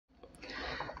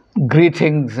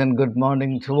Greetings and good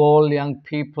morning to all young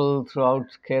people throughout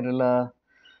Kerala,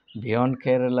 beyond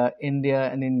Kerala,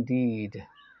 India, and indeed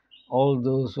all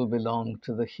those who belong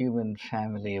to the human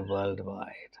family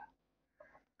worldwide.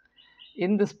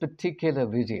 In this particular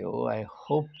video, I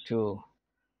hope to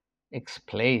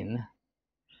explain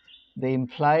the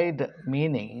implied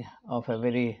meaning of a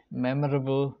very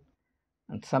memorable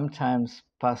and sometimes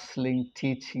puzzling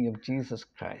teaching of Jesus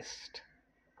Christ,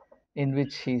 in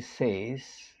which he says,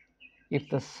 "If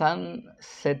the Son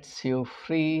sets you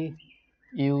free,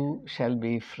 you shall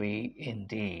be free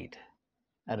indeed."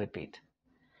 I repeat,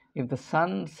 if the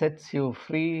Son sets you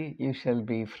free, you shall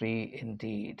be free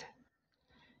indeed.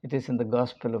 It is in the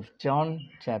Gospel of John,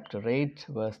 chapter 8,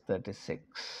 verse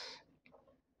 36.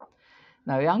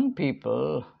 Now, young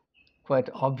people, quite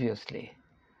obviously,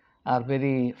 are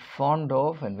very fond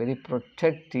of and very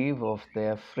protective of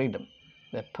their freedom,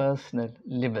 their personal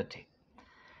liberty.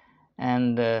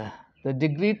 And the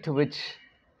degree to which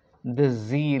this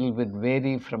zeal would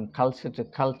vary from culture to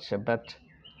culture, but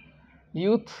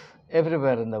youth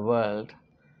everywhere in the world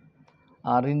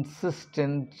are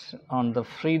insistent on the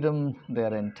freedom they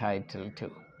are entitled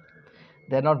to.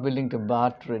 They're not willing to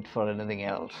barter it for anything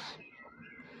else.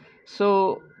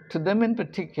 So, to them in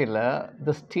particular,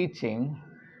 this teaching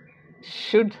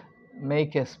should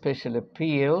make a special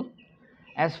appeal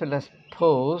as well as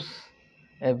pose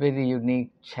a very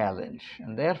unique challenge.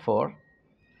 And therefore,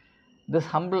 this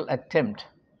humble attempt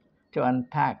to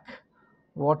unpack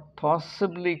what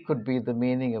possibly could be the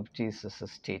meaning of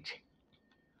Jesus' teaching.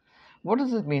 What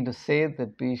does it mean to say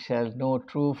that we shall know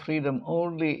true freedom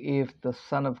only if the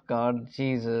Son of God,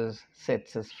 Jesus,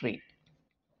 sets us free?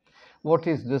 What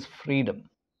is this freedom?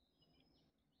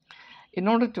 In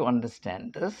order to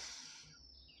understand this,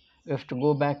 we have to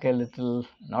go back a little,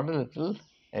 not a little,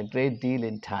 a great deal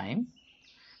in time.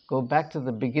 Go back to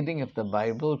the beginning of the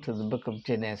Bible, to the book of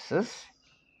Genesis,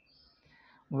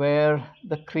 where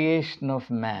the creation of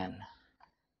man,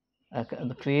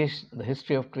 the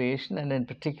history of creation, and in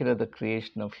particular the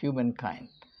creation of humankind,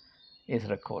 is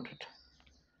recorded.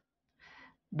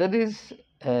 There is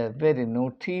a very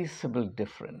noticeable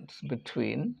difference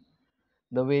between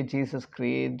the way Jesus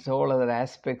creates all other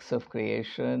aspects of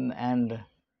creation and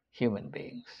human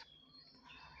beings.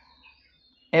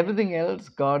 Everything else,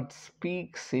 God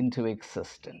speaks into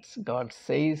existence. God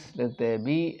says, "Let there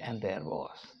be," and there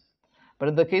was. But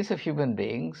in the case of human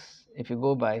beings, if you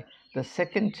go by the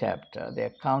second chapter, the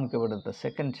account given in the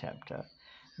second chapter,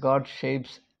 God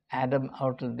shapes Adam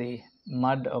out of the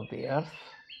mud of the earth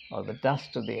or the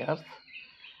dust of the earth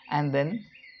and then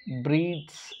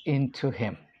breathes into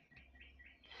him.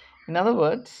 In other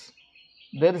words,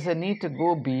 there is a need to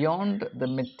go beyond the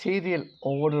material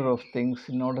order of things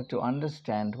in order to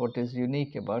understand what is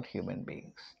unique about human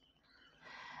beings.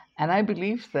 And I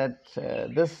believe that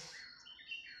this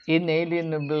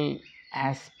inalienable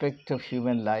aspect of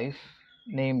human life,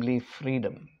 namely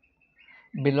freedom,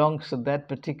 belongs to that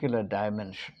particular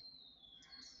dimension.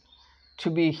 To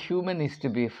be human is to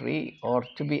be free, or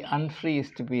to be unfree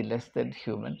is to be less than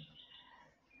human.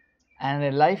 And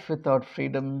a life without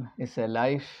freedom is a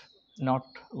life not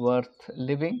worth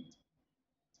living.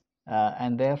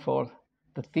 And therefore,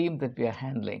 the theme that we are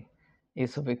handling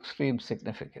is of extreme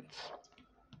significance.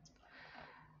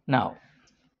 Now,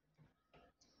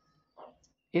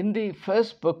 in the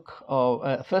first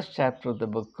chapter of the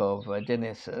book of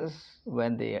Genesis,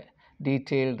 when the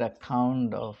detailed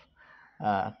account of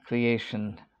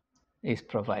creation is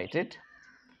provided,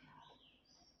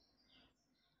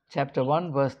 chapter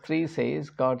 1, verse 3 says,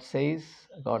 God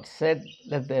said,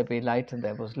 "Let there be light," and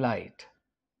there was light.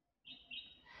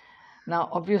 Now,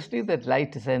 obviously, that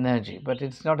light is energy, but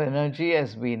it's not energy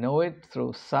as we know it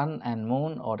through sun and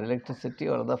moon or electricity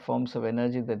or other forms of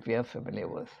energy that we are familiar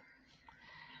with.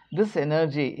 This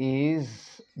energy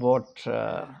is what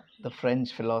the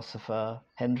French philosopher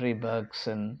Henri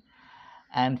Bergson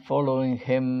and following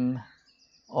him,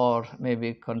 or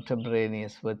maybe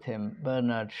contemporaneous with him,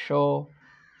 Bernard Shaw,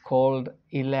 called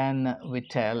élan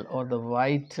vital, or the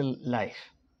vital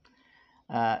life,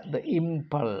 the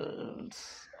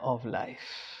impulse of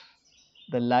life,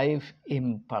 the life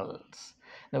impulse.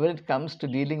 Now, when it comes to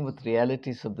dealing with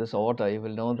realities of this order, you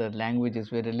will know that language is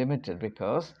very limited,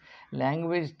 because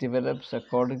language develops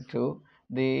according to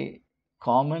the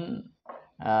common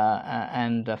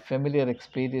and familiar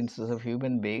experiences of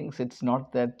human beings. It's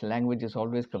not that language is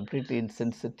always completely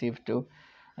insensitive to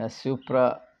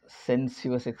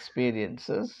supra-sensuous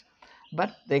experiences,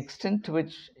 but the extent to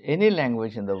which any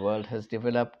language in the world has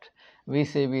developed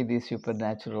vis-a-vis the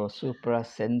supernatural or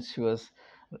supra-sensuous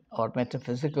or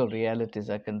metaphysical realities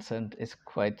are concerned is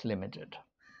quite limited.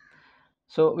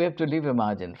 So we have to leave a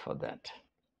margin for that.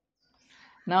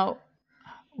 Now,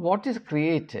 what is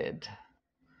created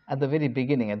at the very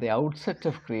beginning, at the outset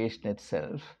of creation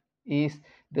itself, is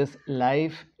this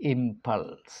life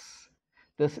impulse,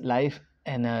 this life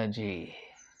energy,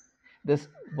 this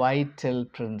vital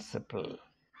principle.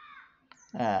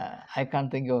 I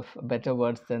can't think of better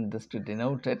words than this to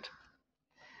denote it.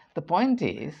 The point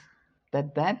is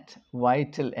that that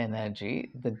vital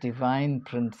energy, the divine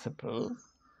principle,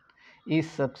 is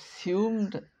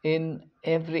subsumed in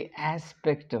every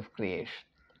aspect of creation.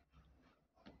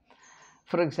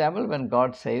 For example, when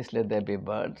God says, "Let there be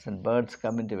birds," and birds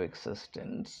come into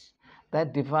existence,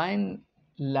 that divine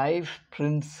life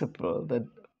principle, the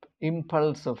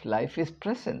impulse of life, is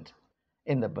present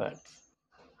in the birds.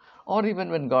 Or even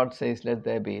when God says, "Let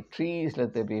there be trees,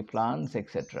 let there be plants,"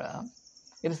 etc.,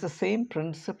 it is the same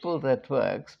principle that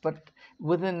works, but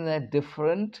within a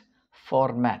different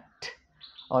format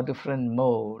or different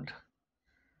mode.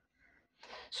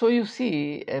 So you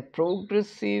see a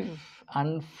progressive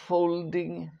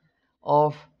unfolding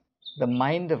of the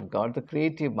mind of God, the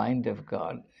creative mind of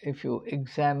God, if you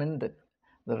examine the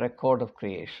record of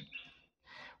creation.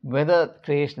 Whether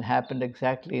creation happened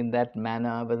exactly in that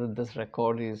manner, whether this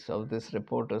record is of this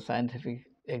report or scientific,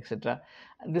 etc.,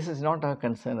 this is not our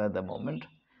concern at the moment.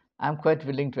 I'm quite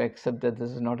willing to accept that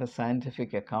this is not a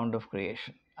scientific account of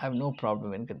creation. I have no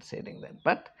problem in considering that.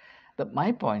 But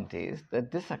my point is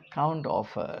that this account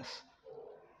offers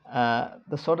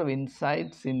the sort of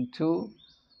insights into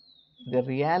the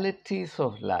realities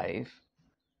of life,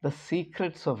 the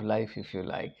secrets of life, if you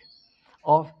like,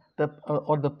 of the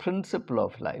or the principle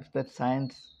of life that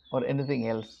science or anything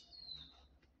else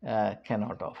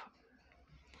cannot offer.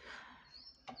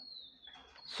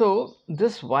 So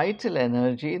this vital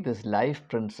energy, this life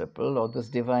principle or this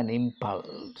divine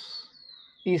impulse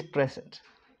is present.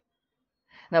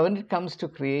 Now, when it comes to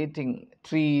creating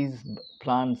trees,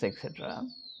 plants, etc.,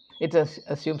 it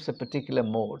assumes a particular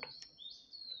mode.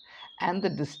 And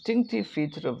the distinctive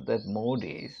feature of that mode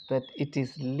is that it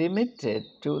is limited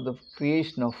to the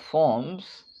creation of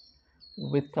forms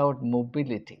without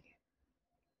mobility.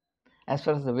 As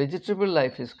far as the vegetable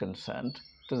life is concerned,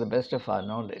 to the best of our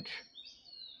knowledge,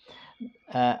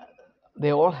 uh,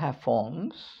 they all have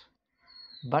forms,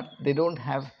 but they don't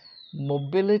have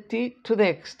mobility to the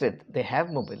extent they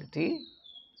have mobility.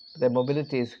 Their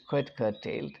mobility is quite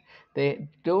curtailed. They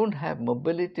don't have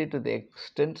mobility to the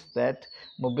extent that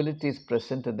mobility is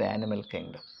present in the animal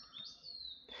kingdom.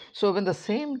 So, when the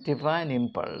same divine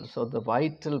impulse or the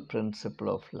vital principle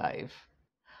of life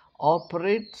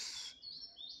operates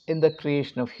in the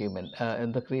creation of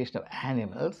in the creation of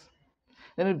animals,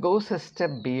 then it goes a step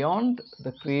beyond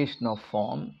the creation of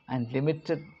form and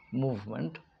limited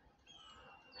movement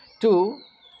to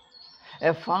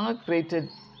a far greater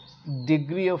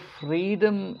degree of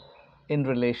freedom in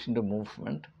relation to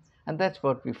movement, and that's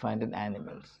what we find in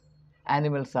animals.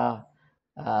 Animals are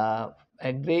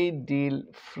a great deal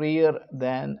freer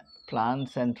than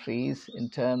plants and trees in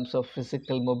terms of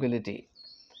physical mobility.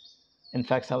 In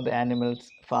fact, some of the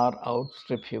animals far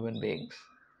outstrip human beings.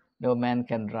 No man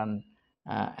can run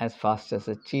as fast as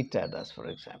a cheetah does, for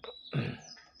example.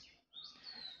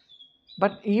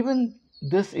 But even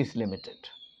this is limited.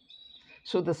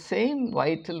 So, the same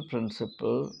vital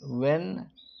principle,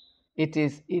 when it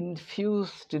is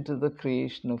infused into the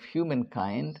creation of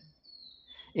humankind,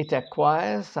 it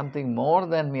acquires something more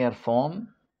than mere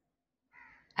form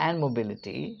and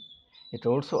mobility. It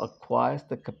also acquires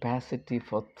the capacity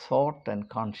for thought and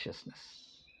consciousness.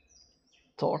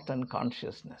 Thought and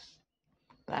consciousness.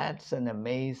 That's an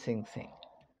amazing thing.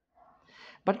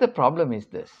 But the problem is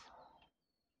this,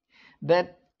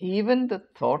 that even the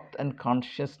thought and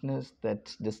consciousness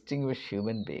that distinguish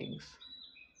human beings,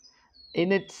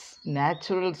 in its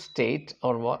natural state,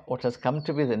 or what has come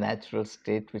to be the natural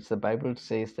state, which the Bible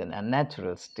says an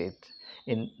unnatural state,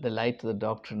 in the light of the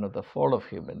doctrine of the fall of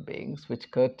human beings, which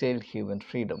curtailed human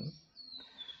freedom,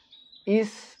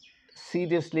 is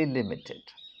seriously limited.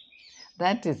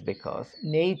 That is because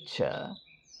nature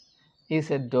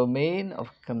is a domain of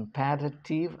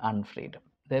comparative unfreedom.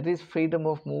 There is freedom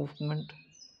of movement,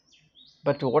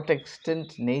 but to what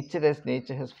extent nature as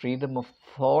nature has freedom of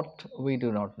thought, we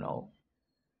do not know.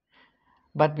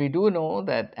 But we do know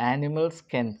that animals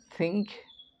can think,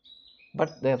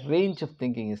 but their range of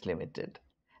thinking is limited.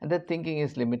 And that thinking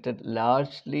is limited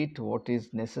largely to what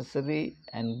is necessary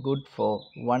and good for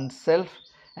oneself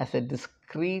as a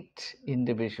discrete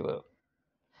individual.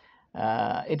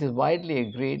 It is widely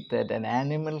agreed that an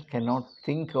animal cannot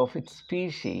think of its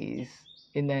species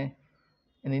in an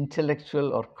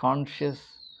intellectual or conscious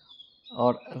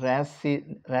or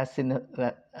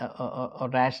or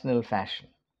rational fashion.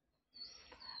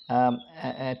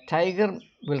 A tiger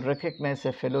will recognize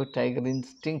a fellow tiger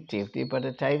instinctively, but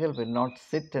a tiger will not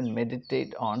sit and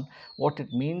meditate on what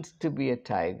it means to be a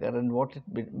tiger and what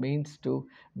it means to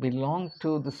belong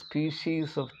to the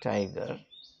species of tiger.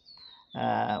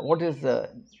 What is the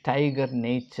tiger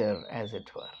nature, as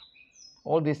it were?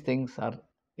 All these things are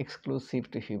exclusive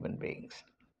to human beings.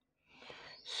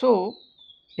 So,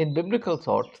 in biblical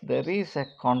thought, there is a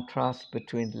contrast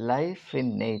between life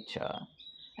in nature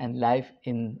and life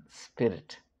in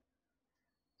spirit.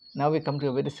 Now we come to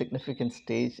a very significant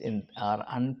stage in our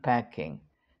unpacking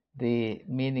the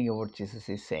meaning of what Jesus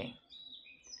is saying.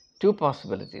 Two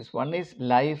possibilities. One is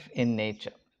life in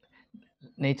nature.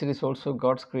 Nature is also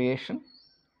God's creation,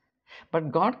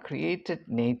 but God created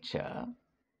nature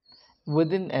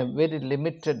within a very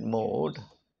limited mode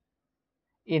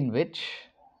in which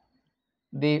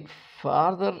the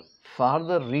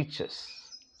farther reaches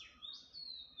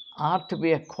are to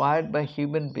be acquired by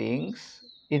human beings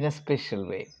in a special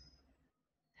way.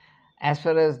 As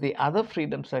far as the other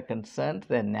freedoms are concerned,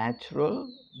 they're natural,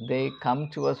 they come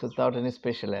to us without any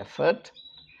special effort.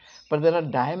 But there are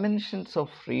dimensions of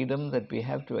freedom that we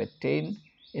have to attain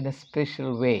in a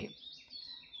special way.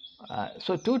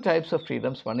 So, two types of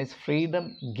freedoms: one is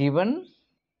freedom given,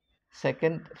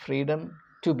 second, freedom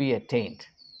to be attained.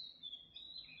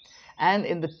 And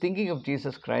in the thinking of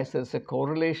Jesus Christ, there's a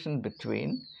correlation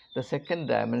between the second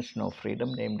dimension of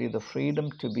freedom, namely the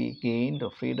freedom to be gained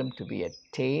or freedom to be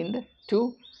attained,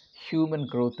 to human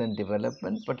growth and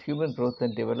development, but human growth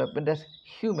and development as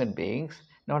human beings,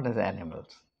 not as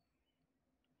animals.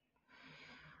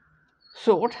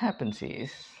 So, what happens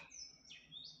is,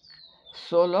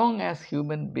 so long as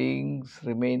human beings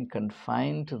remain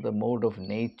confined to the mode of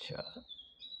nature,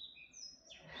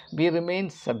 we remain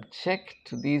subject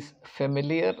to these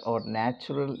familiar or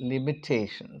natural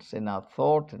limitations in our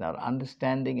thought, in our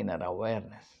understanding, in our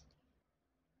awareness.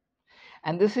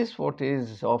 And this is what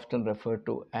is often referred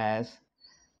to as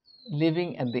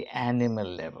living at the animal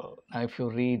level. Now, if you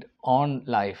read On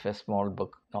Life, a small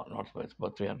book, not it's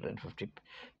about 350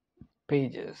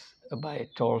 pages by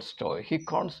Tolstoy, he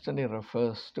constantly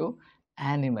refers to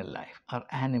animal life, or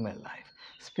animal life.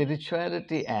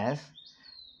 Spirituality as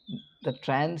the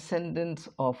transcendence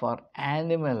of our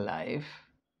animal life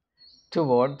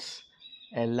towards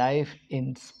a life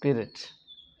in spirit.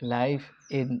 Life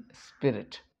in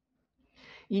spirit.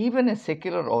 Even a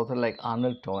secular author like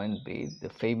Arnold Toynbee, the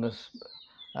famous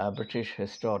British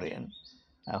historian,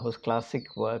 whose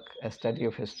classic work, A Study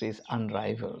of History, is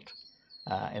unrivaled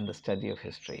in the study of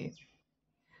history.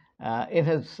 In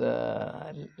his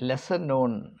lesser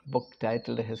known book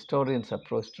titled A Historian's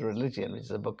Approach to Religion, which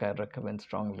is a book I recommend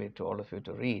strongly to all of you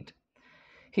to read,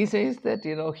 he says that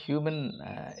human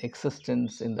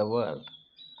existence in the world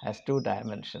has two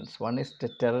dimensions. One is the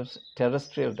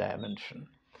terrestrial dimension,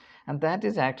 and that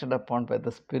is acted upon by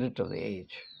the spirit of the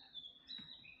age.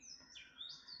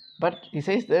 But he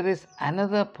says there is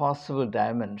another possible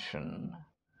dimension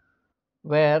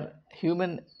where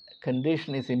human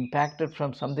condition is impacted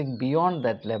from something beyond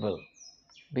that level,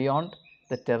 beyond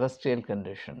the terrestrial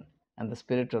condition and the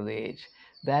spirit of the age.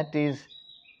 That is,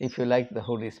 if you like, the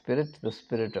Holy Spirit, the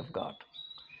Spirit of God.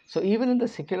 So even in the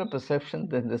secular perception,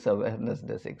 then this awareness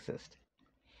does exist.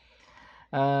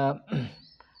 Now,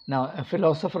 a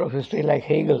philosopher of history like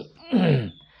Hegel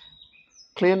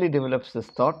clearly develops this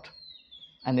thought,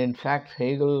 and in fact,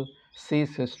 Hegel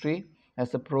sees history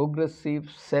as a progressive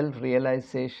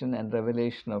self-realization and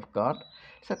revelation of God.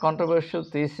 It's a controversial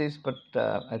thesis, but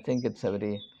I think it's a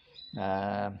very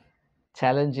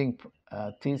challenging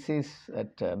thesis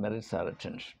that merits our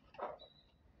attention.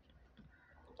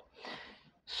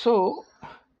 So,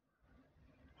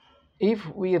 if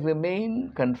we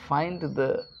remain confined to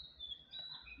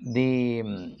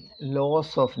the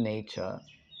laws of nature,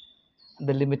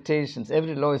 the limitations,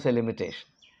 every law is a limitation,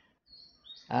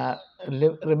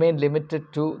 remain limited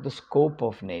to the scope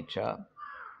of nature,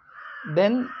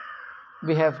 then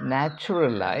we have natural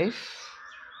life,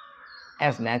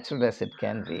 as natural as it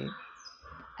can be,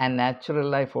 and natural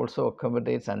life also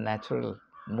accommodates unnatural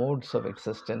modes of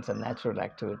existence and natural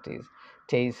activities,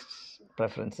 tastes,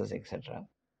 preferences, etc.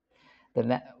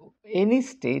 Any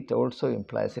state also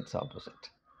implies its opposite.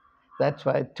 That's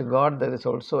why to God there is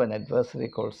also an adversary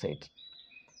called Satan.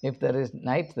 If there is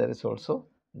night, there is also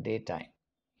daytime.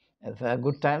 If there are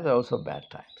good times, there are also bad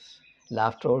times.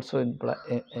 Laughter also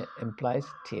implies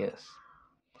tears.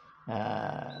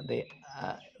 The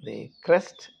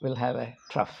crest will have a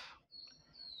trough.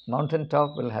 Mountain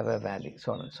top will have a valley,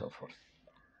 so on and so forth.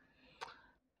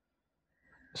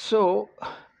 So,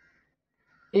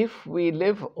 If we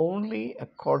live only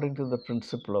according to the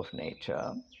principle of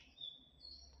nature,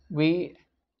 we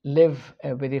live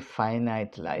a very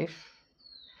finite life,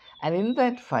 and in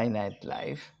that finite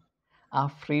life, our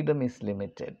freedom is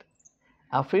limited.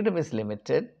 Our freedom is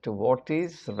limited to what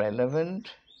is relevant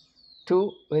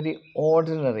to very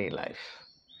ordinary life,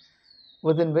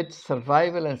 within which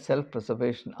survival and self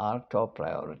preservation are top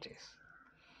priorities.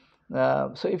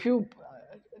 So, if you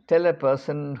tell a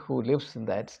person who lives in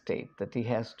that state that he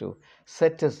has to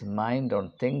set his mind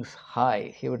on things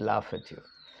high, he would laugh at you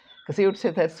because he would say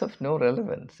that's of no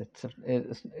relevance.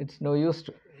 It's no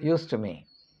use to me.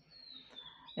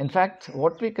 In fact,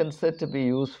 what we consider to be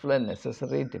useful and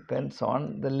necessary depends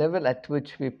on the level at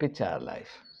which we pitch our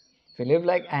life. If we live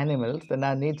like animals, then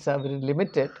our needs are very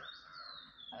limited.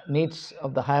 Needs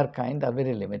of the higher kind are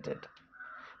very limited.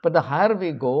 But the higher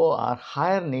we go, our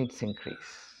higher needs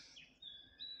increase.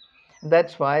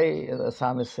 That's why the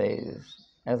psalmist says,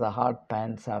 as a hart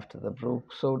pants after the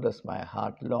brook, so does my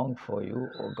heart long for you,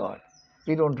 O God.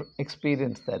 We don't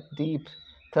experience that deep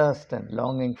thirst and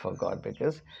longing for God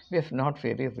because we have not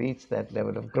really reached that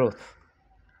level of growth.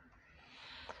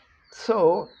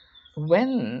 So,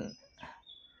 when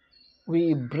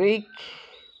we break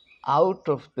out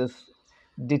of this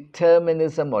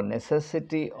determinism or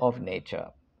necessity of nature.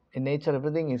 In nature,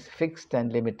 everything is fixed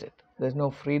and limited. There's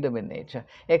no freedom in nature,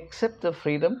 except the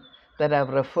freedom that I've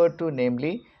referred to,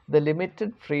 namely the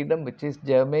limited freedom which is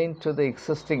germane to the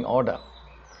existing order.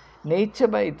 Nature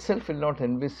by itself will not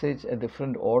envisage a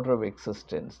different order of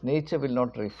existence. Nature will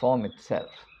not reform itself.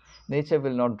 Nature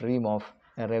will not dream of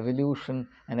a revolution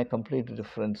and a completely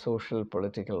different social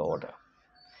political order.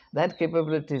 That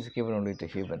capability is given only to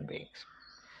human beings.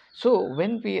 So,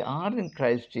 when we are in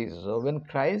Christ Jesus, or when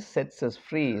Christ sets us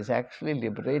free, is actually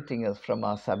liberating us from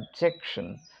our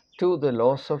subjection to the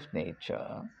laws of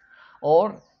nature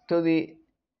or to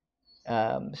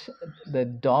um, the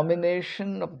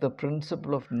domination of the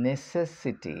principle of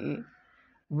necessity,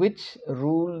 which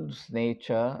rules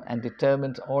nature and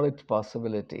determines all its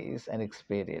possibilities and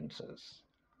experiences.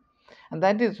 And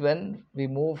that is when we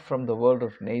move from the world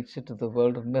of nature to the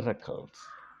world of miracles.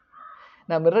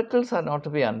 Now, miracles are not to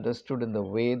be understood in the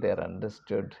way they are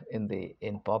understood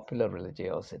in popular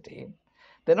religiosity.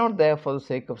 They're not there for the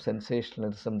sake of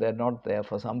sensationalism. They're not there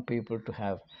for some people to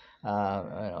have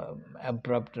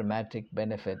abrupt, dramatic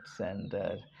benefits and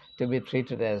to be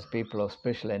treated as people of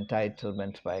special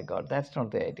entitlement by God. That's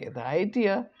not the idea. The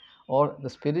idea or the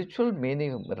spiritual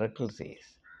meaning of miracles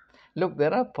is, look,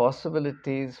 there are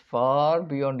possibilities far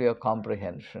beyond your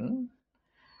comprehension,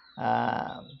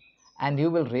 um, and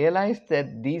you will realize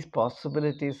that these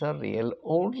possibilities are real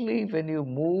only when you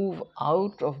move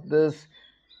out of this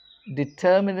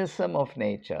determinism of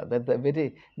nature, that the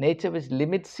very nature which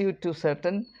limits you to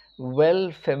certain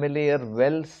well familiar,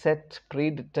 well set,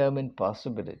 predetermined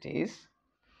possibilities,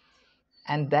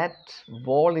 and that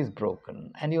wall is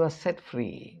broken and you are set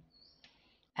free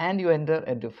and you enter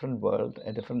a different world,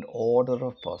 a different order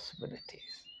of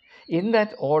possibilities. In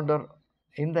that order,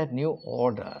 in that new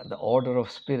order, the order of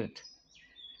spirit.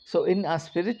 So, in our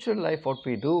spiritual life, what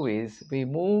we do is we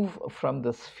move from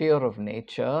the sphere of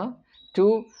nature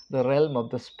to the realm of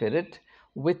the spirit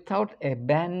without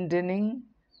abandoning,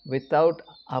 without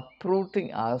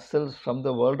uprooting ourselves from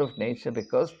the world of nature,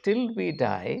 because till we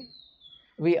die,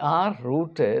 we are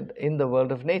rooted in the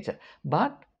world of nature.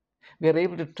 But we are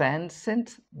able to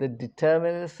transcend the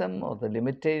determinism or the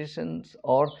limitations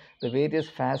or the various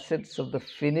facets of the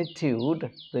finitude,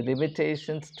 the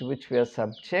limitations to which we are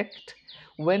subject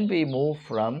when we move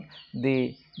from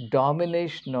the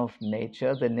domination of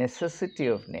nature, the necessity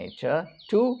of nature,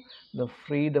 to the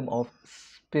freedom of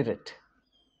spirit.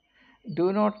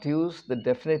 Do not use the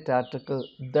definite article,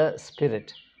 the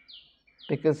spirit,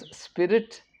 because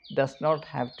spirit does not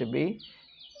have to be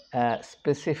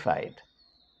specified.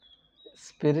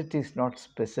 Spirit is not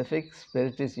specific,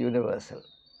 spirit is universal.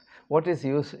 What is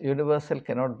universal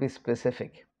cannot be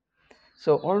specific.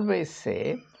 So always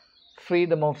say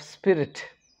freedom of spirit.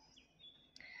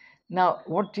 Now,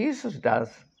 what Jesus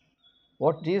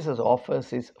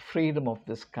offers is freedom of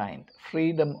this kind,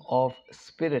 freedom of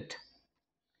spirit,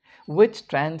 which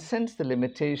transcends the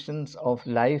limitations of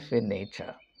life in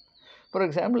nature. For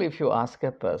example, if you ask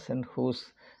a person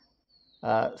whose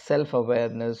self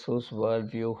awareness, whose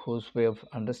worldview, whose way of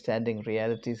understanding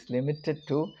reality is limited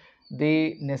to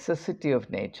the necessity of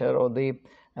nature or the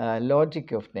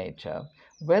logic of nature,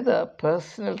 whether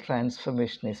personal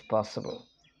transformation is possible,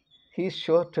 he is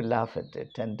sure to laugh at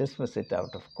it and dismiss it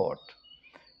out of court.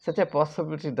 Such a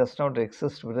possibility does not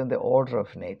exist within the order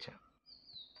of nature.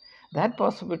 That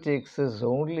possibility exists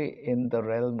only in the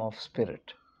realm of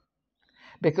spirit.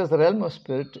 because the realm of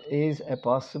spirit is a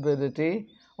possibility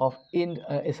of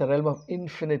is a realm of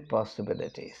infinite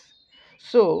possibilities.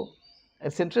 So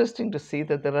it's interesting to see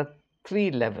that there are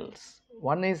three levels.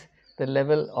 One is the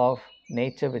level of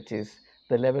nature, which is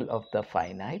the level of the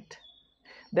finite.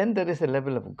 Then there is a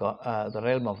level of God, the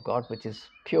realm of God, which is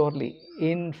purely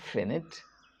infinite,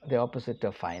 the opposite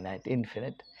of finite,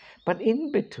 infinite. But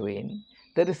in between,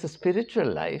 there is a spiritual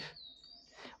life,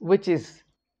 which is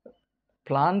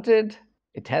planted,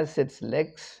 it has its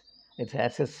legs, it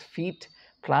has its feet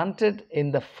planted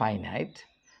in the finite,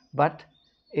 but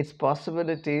its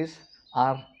possibilities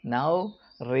are now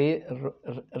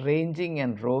ranging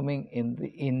and roaming in the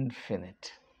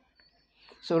infinite.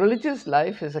 So, religious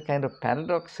life is a kind of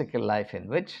paradoxical life in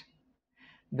which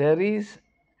there is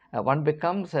one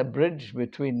becomes a bridge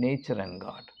between nature and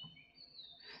God.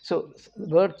 So,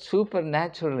 the word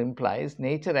supernatural implies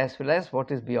nature as well as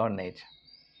what is beyond nature.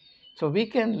 So, we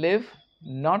can live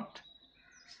not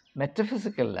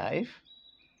metaphysical life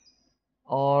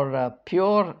or a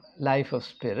pure life of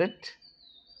spirit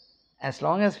as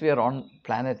long as we are on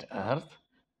planet Earth.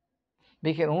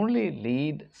 We can only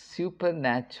lead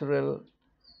supernatural,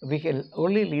 we can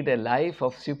only lead a life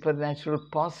of supernatural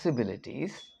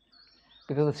possibilities,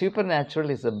 because the supernatural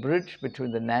is a bridge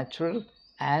between the natural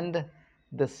and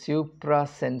the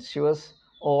suprasensuous,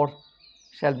 or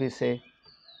shall we say,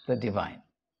 the divine.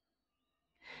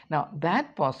 Now,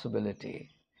 that possibility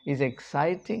is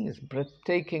exciting, is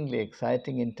breathtakingly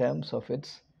exciting in terms of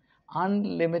its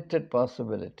unlimited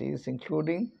possibilities,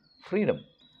 including freedom.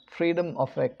 Freedom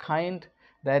of a kind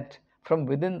that from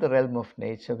within the realm of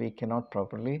nature we cannot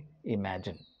properly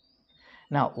imagine.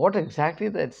 Now, what exactly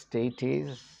that state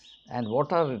is and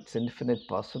what are its infinite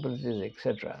possibilities,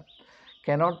 etc.,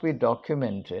 cannot be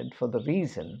documented for the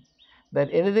reason that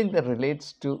anything that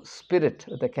relates to spirit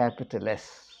with a capital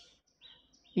S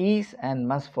is and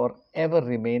must forever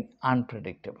remain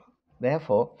unpredictable.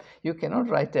 Therefore, you cannot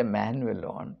write a manual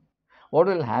on what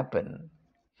will happen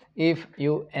if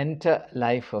you enter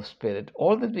life of spirit.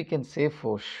 All that we can say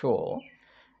for sure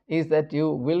is that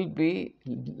you will be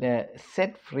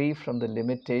set free from the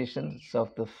limitations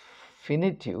of the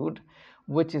finitude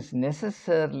which is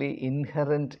necessarily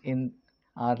inherent in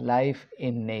our life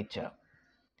in nature.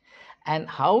 And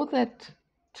how that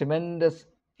tremendous,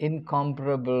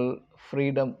 incomparable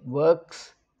freedom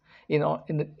works,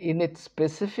 in its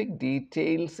specific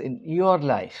details in your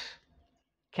life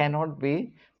cannot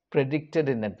be predicted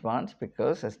in advance,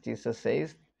 because as Jesus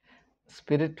says,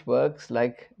 spirit works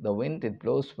like the wind, it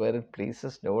blows where it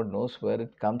pleases, no one knows where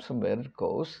it comes from, where it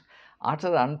goes. Utter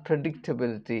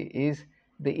unpredictability is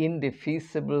the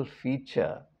indefeasible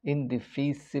feature,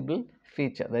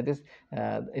 that is,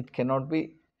 it cannot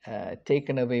be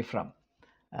taken away from,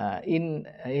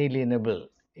 inalienable,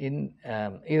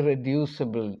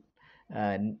 irreducible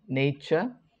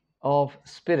nature of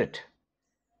spirit.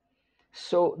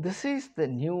 So, this is the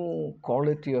new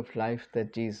quality of life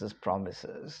that Jesus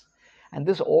promises. And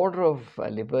this order of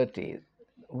liberty,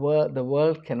 the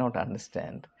world cannot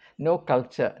understand. No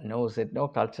culture knows it, no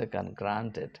culture can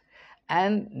grant it.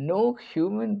 And no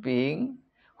human being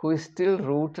who is still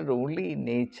rooted only in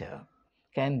nature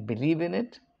can believe in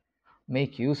it,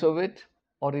 make use of it,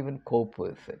 or even cope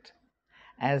with it.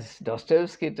 As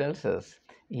Dostoevsky tells us,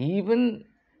 even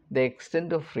the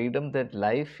extent of freedom that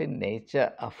life in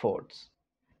nature affords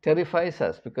terrifies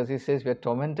us, because he says we are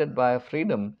tormented by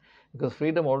freedom, because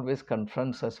freedom always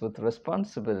confronts us with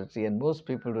responsibility, and most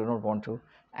people do not want to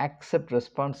accept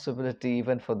responsibility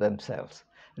even for themselves,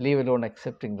 leave alone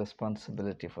accepting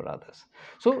responsibility for others.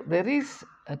 So there is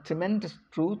a tremendous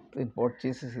truth in what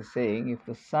Jesus is saying. If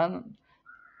the Son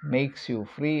makes you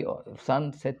free, or the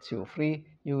Son sets you free,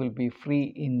 you will be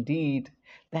free indeed.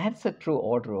 That's a true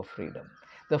order of freedom.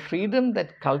 The freedom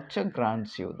that culture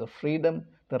grants you, the freedom,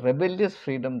 the rebellious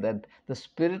freedom that the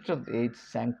spirit of the age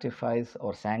sanctifies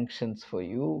or sanctions for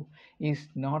you, is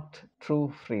not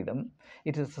true freedom.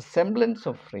 It is a semblance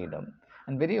of freedom.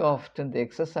 And very often, the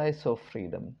exercise of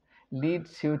freedom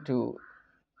leads you to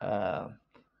uh,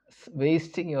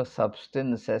 wasting your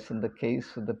substance, as in the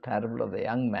case of the parable of the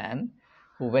young man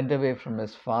who went away from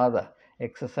his father,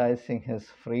 exercising his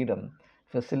freedom,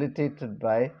 facilitated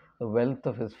by the wealth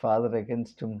of his father,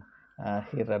 against whom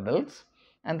he rebels.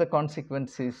 And the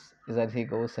consequence is that he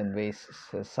goes and wastes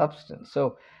his substance.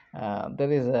 So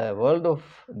there is a world of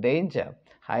danger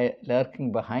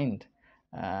lurking behind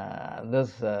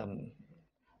this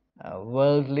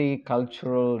worldly,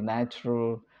 cultural,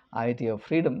 natural idea of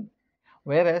freedom.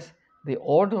 Whereas the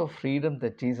order of freedom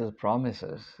that Jesus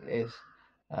promises is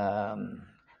um,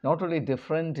 not only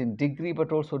different in degree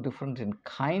but also different in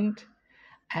kind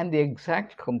And the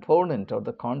exact component or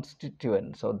the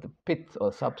constituents or the pith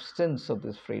or substance of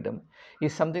this freedom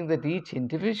is something that each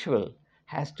individual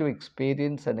has to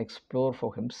experience and explore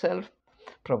for himself,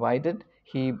 provided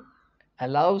he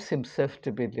allows himself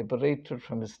to be liberated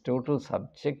from his total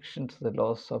subjection to the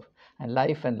laws of and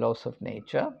life and laws of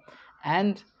nature,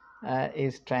 and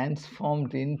is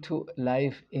transformed into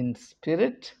life in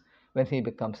spirit when he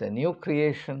becomes a new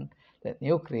creation. That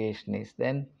new creation is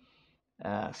then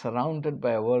surrounded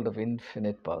by a world of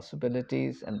infinite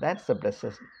possibilities, and that's the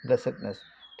blessedness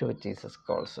to which Jesus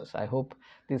calls us. I hope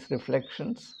these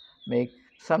reflections make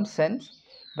some sense,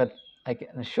 but I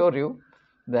can assure you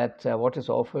that what is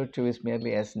offered to you is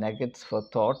merely as nuggets for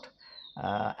thought,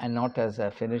 and not as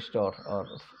a finished or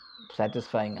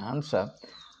satisfying answer.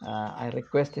 I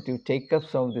request that you take up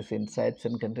some of these insights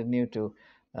and continue to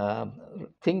uh,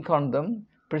 think on them,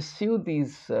 pursue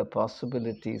these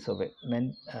possibilities of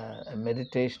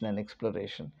meditation and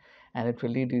exploration, and it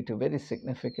will lead you to very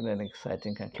significant and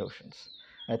exciting conclusions.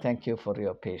 I thank you for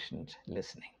your patient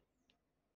listening.